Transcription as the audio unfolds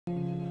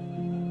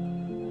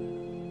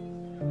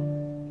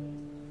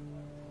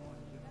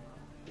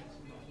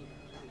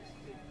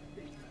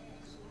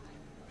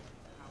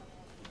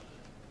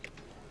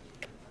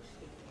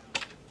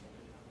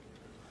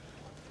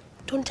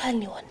Don't tell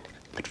anyone,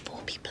 but 4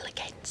 people are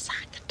getting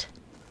sacked.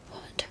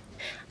 What?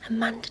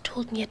 Amanda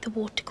told me at the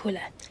water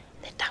cooler.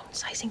 They're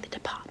downsizing the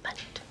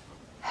department.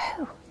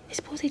 Who? I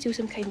suppose they do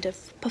some kind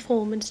of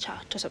performance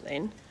chart or something,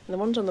 and the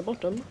one's on the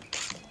bottom.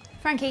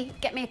 Frankie,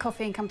 get me a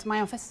coffee and come to my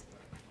office.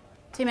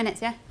 2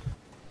 minutes, yeah?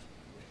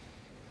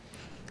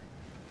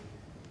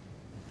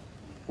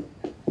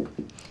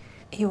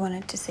 You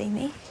wanted to see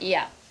me?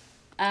 Yeah.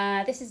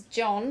 This is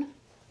John,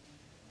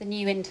 the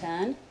new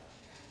intern.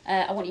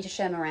 I want you to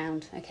show him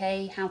around,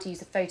 OK? How to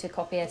use a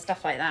photocopier,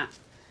 stuff like that.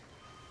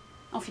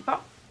 Off you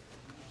pop.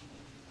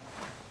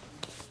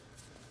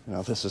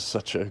 Now, this is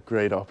such a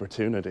great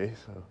opportunity.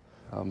 So,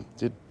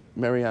 did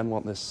Marianne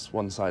want this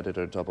one-sided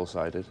or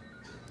double-sided?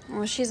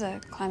 Well, she's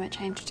a climate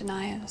change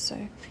denier,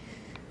 so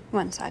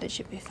one-sided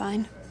should be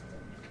fine.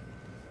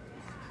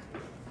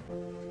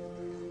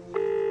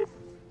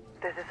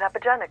 This is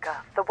Apigenica,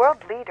 the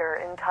world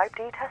leader in type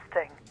D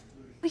testing.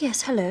 Oh,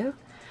 yes, hello.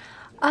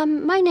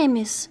 My name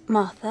is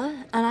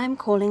Martha, and I'm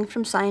calling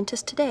from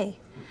Scientist Today.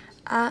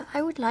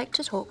 I would like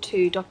to talk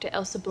to Dr.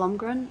 Elsa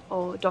Blomgren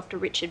or Dr.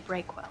 Richard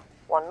Breakwell.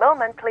 One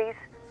moment, please.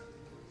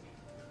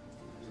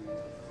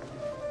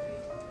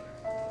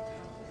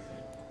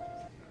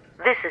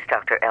 This is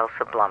Dr.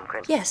 Elsa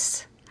Blomgren.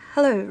 Yes.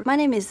 Hello, my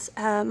name is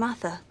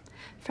Martha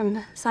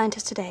from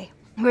Scientist Today.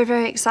 We're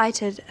very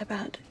excited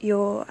about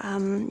your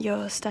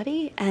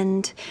study,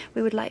 and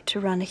we would like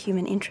to run a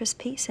human interest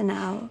piece in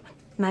our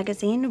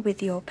magazine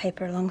with your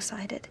paper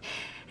alongside it.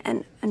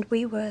 And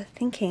we were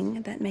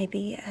thinking that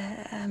maybe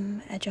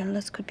a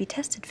journalist could be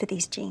tested for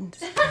these genes.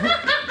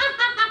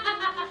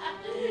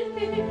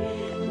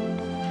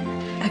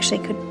 Actually,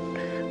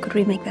 could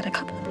we make that a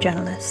couple of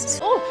journalists?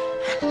 Oh,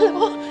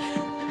 hello.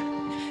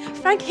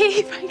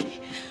 Frankie,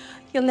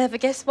 you'll never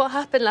guess what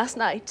happened last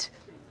night.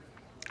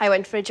 I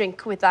went for a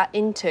drink with that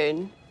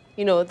intern,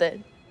 you know,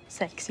 the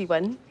sexy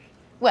one.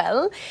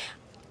 Well,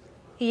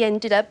 he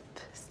ended up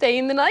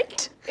staying the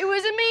night. It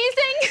was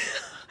amazing.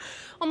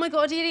 Oh my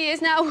God, here he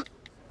is now.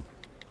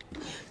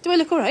 Do I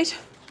look all right?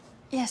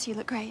 Yes, you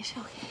look great.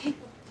 Okay.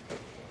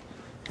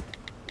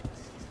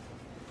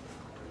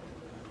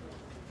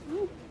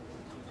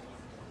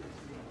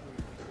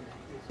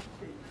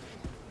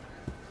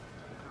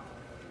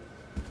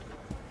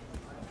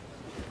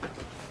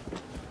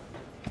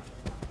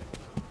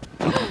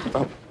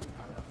 Oh.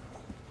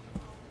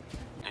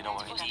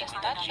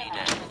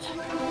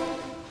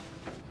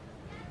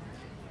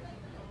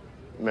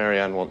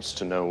 Marianne wants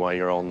to know why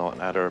you're all not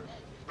at her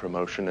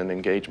promotion and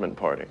engagement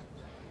party.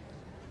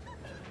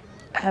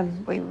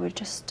 We were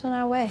just on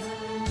our way.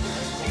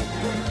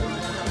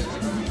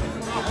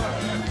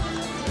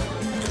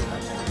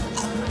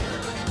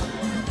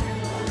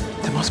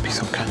 There must be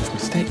some kind of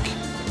mistake.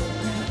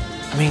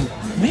 I mean,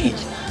 me.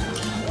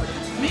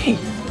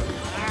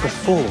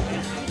 Before,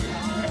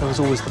 there was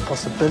always the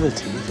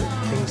possibility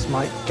that things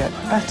might get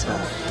better.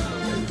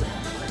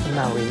 And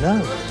now we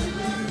know.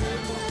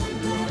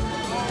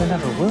 They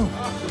never will.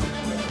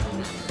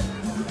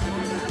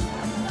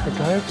 But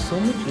I have so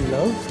much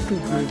love to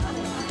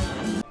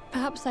give.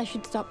 Perhaps I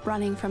should stop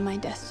running from my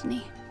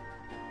destiny.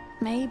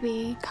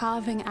 Maybe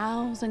carving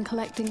owls and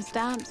collecting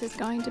stamps is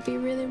going to be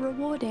really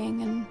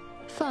rewarding and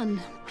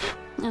fun.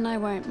 And I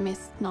won't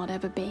miss not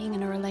ever being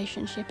in a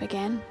relationship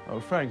again. Oh,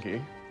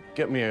 Frankie,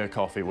 get me a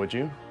coffee, would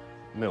you?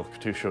 Milk,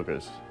 2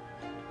 sugars.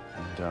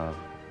 And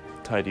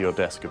tidy your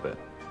desk a bit.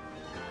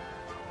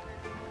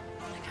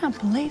 I can't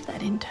believe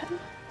that intern.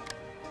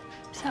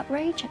 It's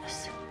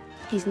outrageous.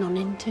 He's not an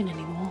intern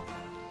anymore.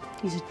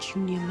 He's a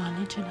junior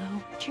manager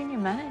now. Junior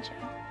manager?